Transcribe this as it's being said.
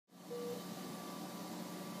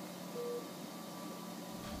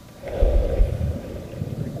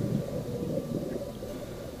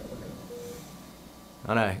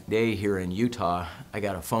On a day here in Utah, I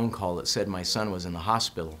got a phone call that said my son was in the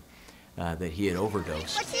hospital, that he had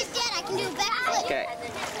overdosed. What's his dad? I can do a backflip. Okay.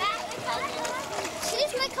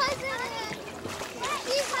 She's my cousin.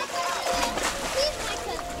 He's my cousin. He's my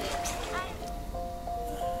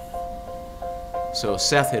cousin. So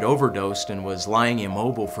Seth had overdosed and was lying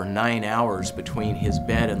immobile for 9 hours between his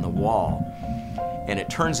bed and the wall. And it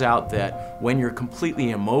turns out that when you're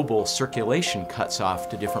completely immobile, circulation cuts off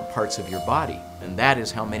to different parts of your body. And that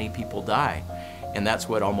is how many people die. And that's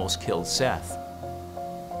what almost killed Seth.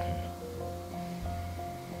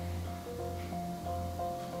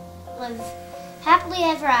 Live happily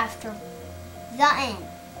ever after. The end.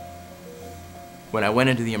 When I went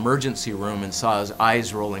into the emergency room and saw his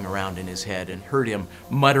eyes rolling around in his head and heard him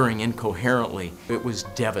muttering incoherently, it was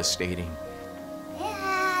devastating.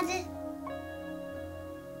 Dad.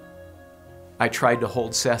 I tried to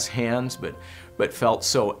hold Seth's hands, but felt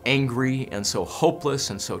so angry and so hopeless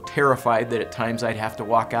and so terrified that at times I'd have to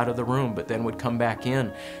walk out of the room, but then would come back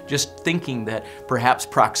in, just thinking that perhaps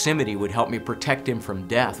proximity would help me protect him from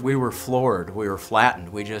death. We were floored, we were flattened,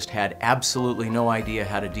 we just had absolutely no idea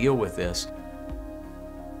how to deal with this.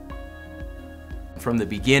 From the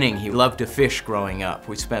beginning, he loved to fish growing up.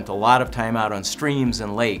 We spent a lot of time out on streams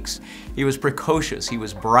and lakes. He was precocious, he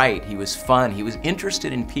was bright, he was fun, he was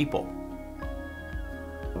interested in people.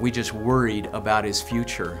 We just worried about his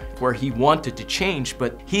future, where he wanted to change,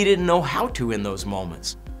 but he didn't know how to in those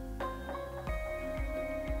moments.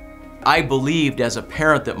 I believed as a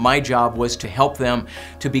parent that my job was to help them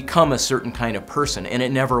to become a certain kind of person, and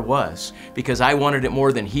it never was, because I wanted it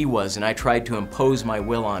more than he was, and I tried to impose my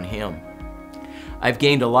will on him. I've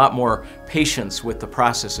gained a lot more patience with the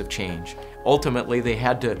process of change. Ultimately, they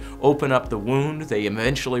had to open up the wound, they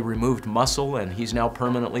eventually removed muscle, and he's now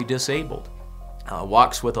permanently disabled.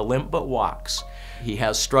 Walks with a limp, but walks. He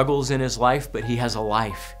has struggles in his life, but he has a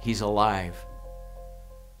life. He's alive.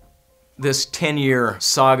 This 10-year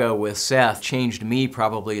saga with Seth changed me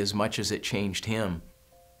probably as much as it changed him.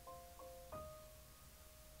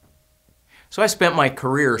 So I spent my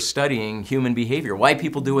career studying human behavior, why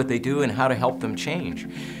people do what they do and how to help them change.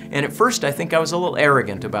 And at first I think I was a little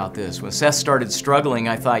arrogant about this. When Seth started struggling,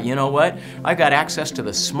 I thought, you know what? I've got access to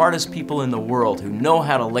the smartest people in the world who know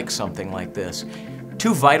how to lick something like this.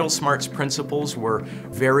 2 Vital Smarts principles were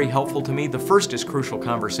very helpful to me. The first is crucial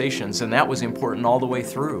conversations, and that was important all the way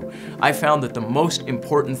through. I found that the most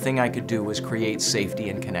important thing I could do was create safety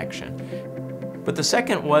and connection. But the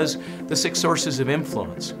second was the 6 sources of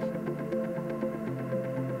influence.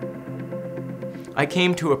 I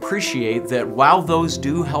came to appreciate that while those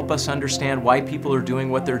do help us understand why people are doing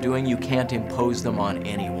what they're doing, you can't impose them on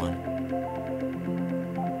anyone.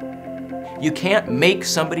 You can't make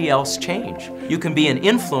somebody else change. You can be an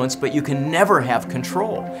influence, but you can never have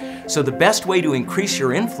control. So the best way to increase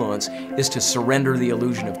your influence is to surrender the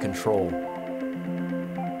illusion of control.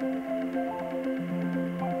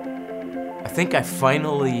 I think I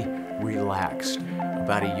finally relaxed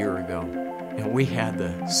about a year ago. And we had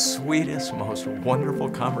the sweetest, most wonderful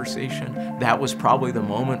conversation. That was probably the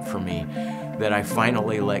moment for me that I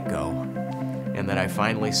finally let go and that I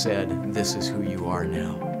finally said, this is who you are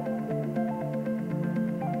now.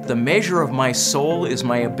 The measure of my soul is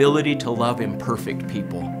my ability to love imperfect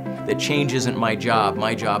people. That change isn't my job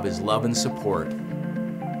is love and support.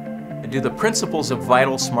 Do the principles of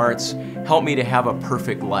Vital Smarts help me to have a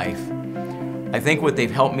perfect life? I think what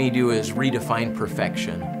they've helped me do is redefine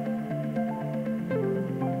perfection.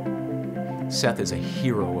 Seth is a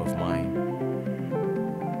hero of mine.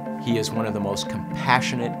 He is one of the most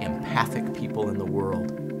compassionate, empathic people in the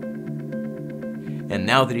world. And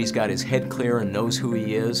now that he's got his head clear and knows who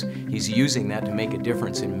he is, he's using that to make a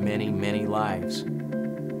difference in many, many lives.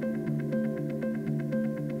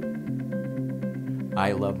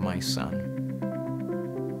 I love my son.